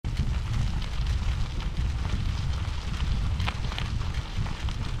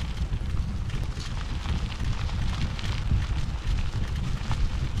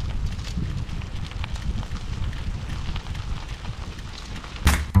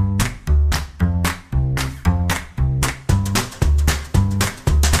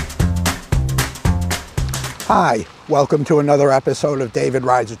Hi, welcome to another episode of David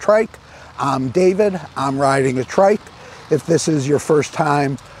Rides a Trike. I'm David, I'm riding a trike. If this is your first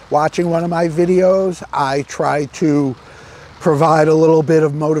time watching one of my videos, I try to provide a little bit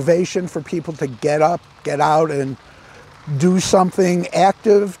of motivation for people to get up, get out, and do something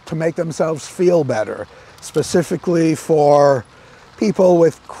active to make themselves feel better, specifically for people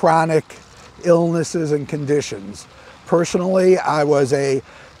with chronic illnesses and conditions. Personally, I was a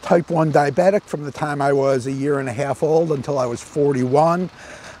type 1 diabetic from the time I was a year and a half old until I was 41.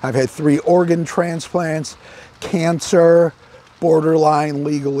 I've had 3 organ transplants, cancer, borderline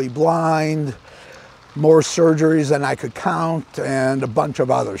legally blind, more surgeries than I could count, and a bunch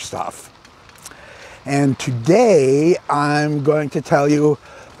of other stuff. And today I'm going to tell you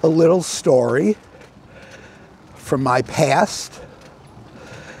a little story from my past.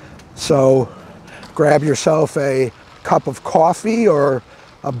 So grab yourself a cup of coffee or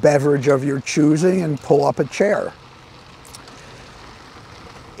a beverage of your choosing and pull up a chair.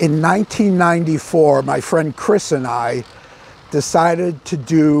 In 1994, my friend Chris and I decided to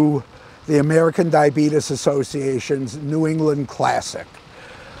do the American Diabetes Association's New England Classic.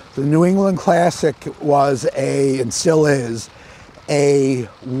 The New England Classic was and still is, a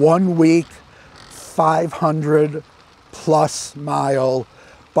 1-week, 500+ mile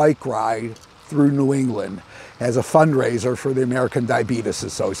bike ride through New England as a fundraiser for the American Diabetes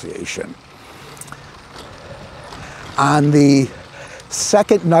Association. On the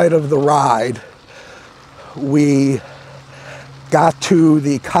second night of the ride, we got to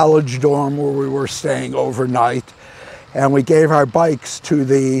the college dorm where we were staying overnight, and we gave our bikes to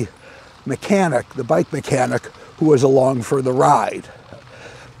the mechanic, the bike mechanic, who was along for the ride.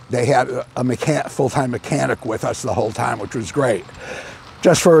 They had a full-time mechanic with us the whole time, which was great,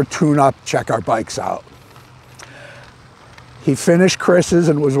 just for a tune-up, check our bikes out. He finished Chris's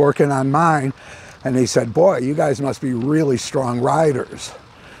and was working on mine, and he said, "Boy, you guys must be really strong riders."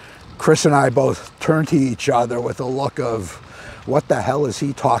 Chris and I both turned to each other with a look of, what the hell is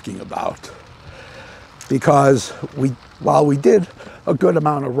he talking about? Because while we did a good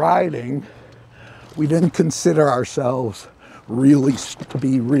amount of riding, we didn't consider ourselves to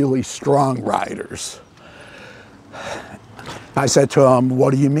be really strong riders. I said to him,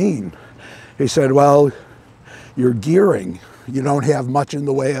 "What do you mean?" He said, "Well, you're gearing. You don't have much in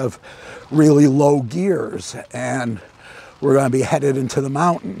the way of really low gears, and we're going to be headed into the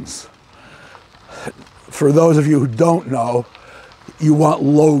mountains." For those of you who don't know, you want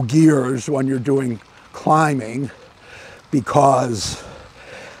low gears when you're doing climbing because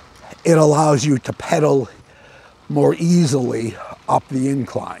it allows you to pedal more easily up the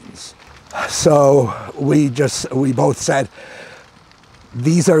inclines. So we both said,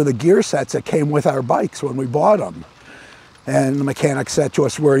 these are the gear sets that came with our bikes when we bought them. And the mechanic said to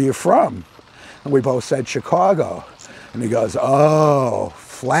us, "Where are you from?" And we both said, "Chicago." And he goes, "Oh,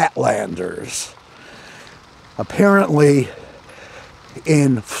 Flatlanders." Apparently,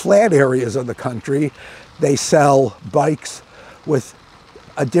 in flat areas of the country, they sell bikes with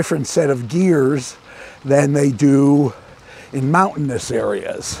a different set of gears than they do in mountainous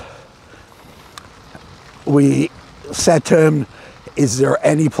areas. We said to him, "Is there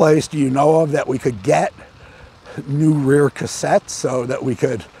any place do you know of that we could get new rear cassettes so that we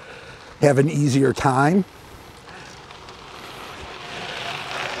could have an easier time?"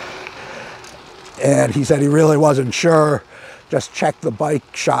 And he said he really wasn't sure. Just check the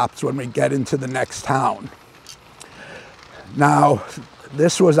bike shops when we get into the next town. Now,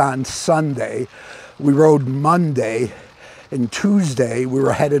 this was on Sunday. We rode Monday, and Tuesday we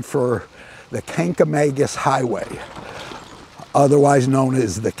were headed for the Kankamagus Highway, otherwise known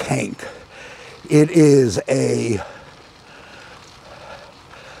as the Kank. It is a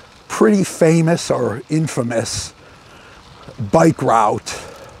pretty famous or infamous bike route.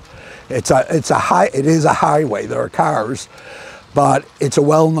 It is a highway. There are cars, but it's a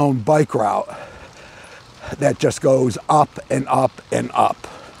well-known bike route that just goes up and up and up.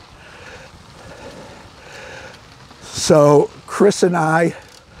 So Chris and I,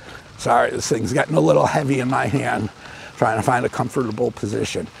 sorry, this thing's getting a little heavy in my hand, trying to find a comfortable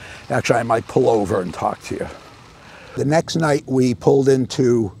position. Actually, I might pull over and talk to you. The next night we pulled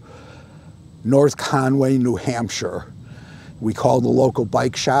into North Conway, New Hampshire. We called the local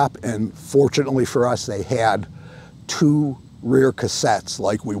bike shop, and fortunately for us, they had 2 rear cassettes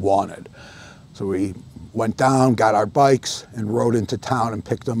like we wanted. So we went down, got our bikes, and rode into town and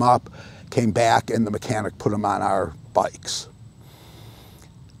picked them up, came back, and the mechanic put them on our bikes.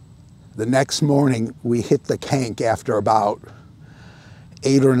 The next morning, we hit the Kank after about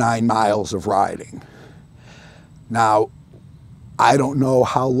 8 or 9 miles of riding. Now, I don't know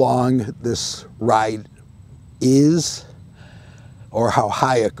how long this ride is or how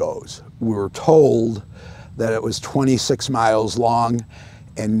high it goes. We were told that it was 26 miles long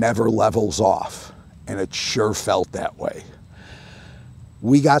and never levels off, and it sure felt that way.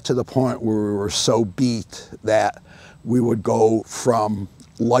 We got to the point where we were so beat that we would go from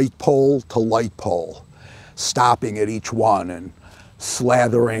light pole to light pole, stopping at each one and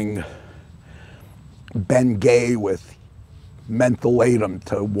slathering Ben Gay with mentholatum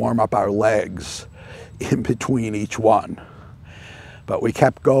to warm up our legs in between each one. But we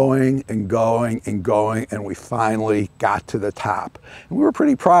kept going and going and going, and we finally got to the top. And we were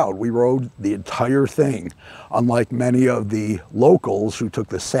pretty proud. We rode the entire thing, unlike many of the locals who took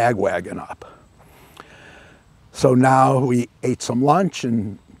the sag wagon up. So now we ate some lunch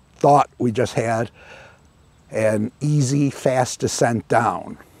and thought we just had an easy, fast descent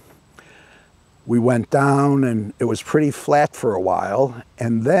down. We went down and it was pretty flat for a while,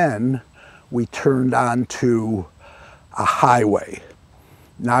 and then we turned onto a highway.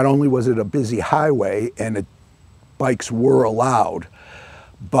 Not only was it a busy highway and bikes were allowed,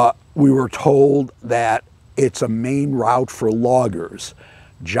 but we were told that it's a main route for loggers,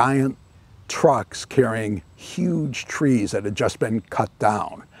 giant trucks carrying huge trees that had just been cut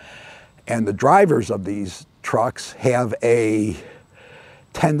down. And the drivers of these trucks have a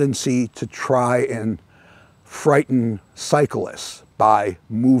tendency to try and frighten cyclists by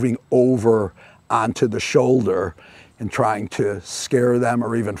moving over onto the shoulder and trying to scare them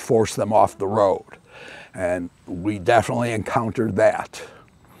or even force them off the road. And we definitely encountered that.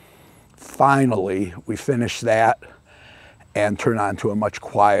 Finally, we finished that and turned onto a much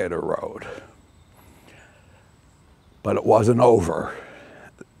quieter road. But it wasn't over.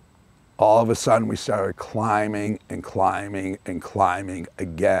 All of a sudden, we started climbing and climbing and climbing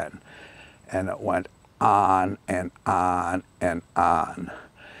again. And it went on and on and on.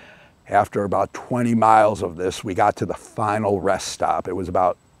 After about 20 miles of this, we got to the final rest stop. It was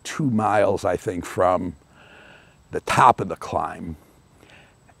about 2 miles, I think, from the top of the climb.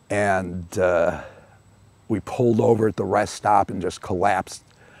 And we pulled over at the rest stop and just collapsed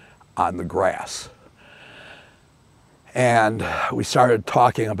on the grass. And we started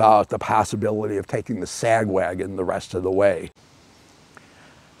talking about the possibility of taking the sag wagon the rest of the way.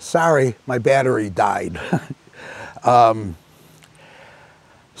 Sorry, my battery died.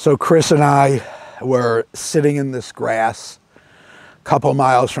 So Chris and I were sitting in this grass, a couple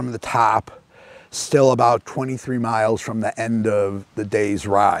miles from the top, still about 23 miles from the end of the day's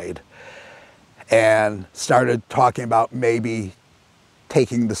ride, and started talking about maybe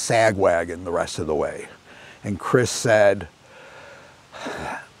taking the sag wagon the rest of the way. And Chris said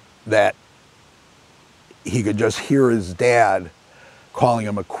that he could just hear his dad calling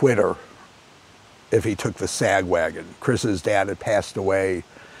him a quitter if he took the sag wagon. Chris's dad had passed away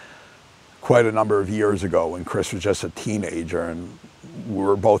quite a number of years ago when Chris was just a teenager, and we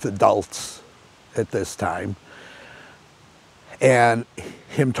were both adults at this time. And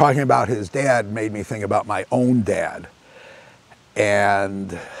him talking about his dad made me think about my own dad,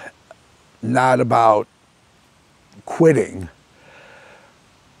 and not about quitting.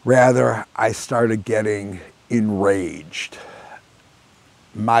 Rather, I started getting enraged.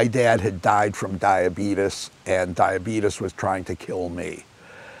 My dad had died from diabetes, and diabetes was trying to kill me.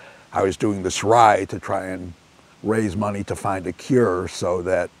 I was doing this ride to try and raise money to find a cure so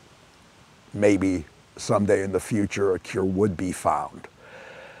that maybe someday in the future a cure would be found.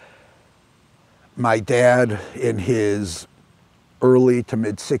 My dad, in his early to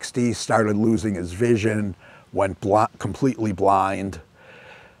mid-60s, started losing his vision, went completely blind,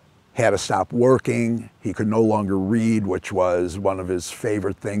 had to stop working. He could no longer read, which was one of his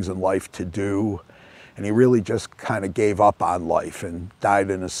favorite things in life to do. And he really just kind of gave up on life and died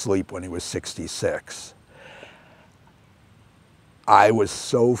in his sleep when he was 66. I was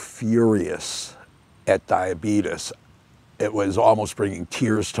so furious at diabetes, it was almost bringing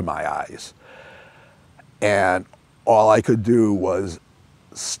tears to my eyes. And all I could do was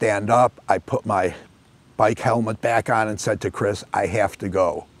stand up. I put my bike helmet back on and said to Chris, I have to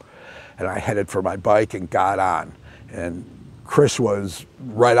go. And I headed for my bike and got on. And Chris was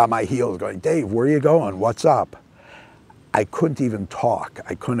right on my heels going, Dave, where are you going? What's up? I couldn't even talk.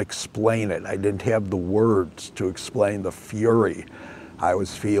 I couldn't explain it. I didn't have the words to explain the fury I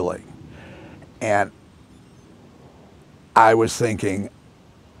was feeling. And I was thinking,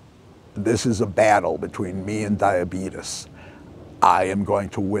 this is a battle between me and diabetes. I am going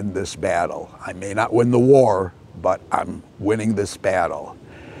to win this battle. I may not win the war, but I'm winning this battle.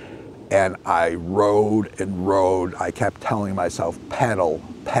 And I rode and rode. I kept telling myself, pedal,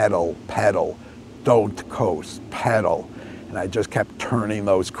 pedal, pedal, don't coast, pedal. And I just kept turning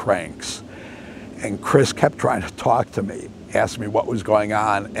those cranks. And Chris kept trying to talk to me, asked me what was going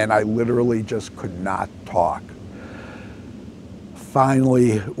on, and I literally just could not talk.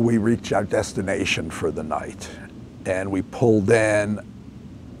 Finally, we reached our destination for the night, and we pulled in.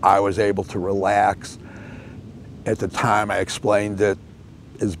 I was able to relax. At the time, I explained it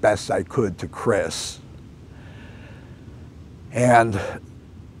as best I could to Chris. And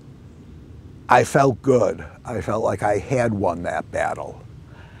I felt good. I felt like I had won that battle.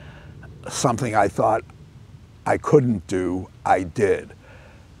 Something I thought I couldn't do, I did.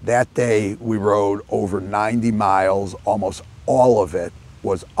 That day, we rode over 90 miles. Almost all of it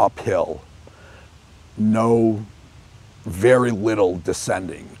was uphill. Very little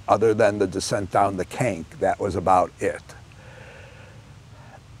descending, other than the descent down the Kank. That was about it.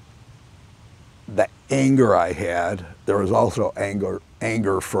 The anger I had, there was also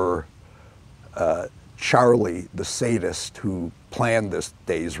anger for Charlie, the sadist who planned this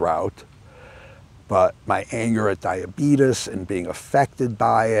day's route. But my anger at diabetes and being affected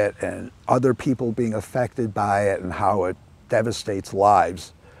by it, and other people being affected by it, and how it devastates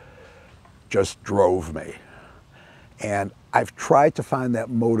lives, just drove me. And I've tried to find that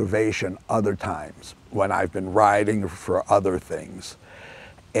motivation other times when I've been riding for other things.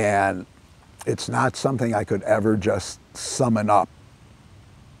 And it's not something I could ever just summon up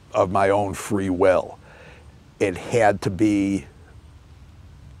of my own free will. It had to be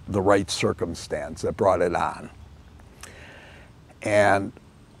the right circumstance that brought it on. And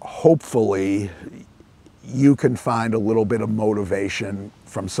hopefully you can find a little bit of motivation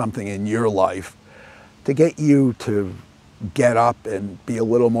from something in your life to get you to get up and be a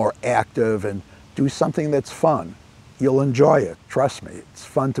little more active and do something that's fun. You'll enjoy it, trust me. It's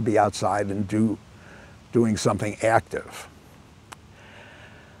fun to be outside and doing something active.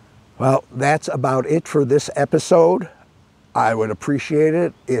 Well, that's about it for this episode. I would appreciate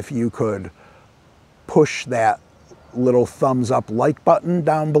it if you could push that little thumbs up like button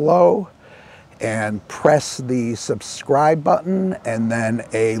down below and press the subscribe button, and then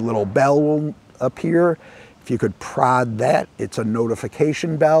a little bell will appear. If you could prod that, it's a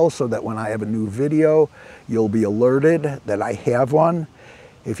notification bell so that when I have a new video, you'll be alerted that I have one.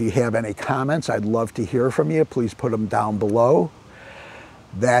 If you have any comments, I'd love to hear from you. Please put them down below.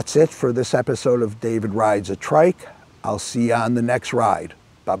 That's it for this episode of David Rides a Trike. I'll see you on the next ride.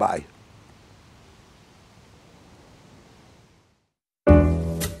 Bye-bye.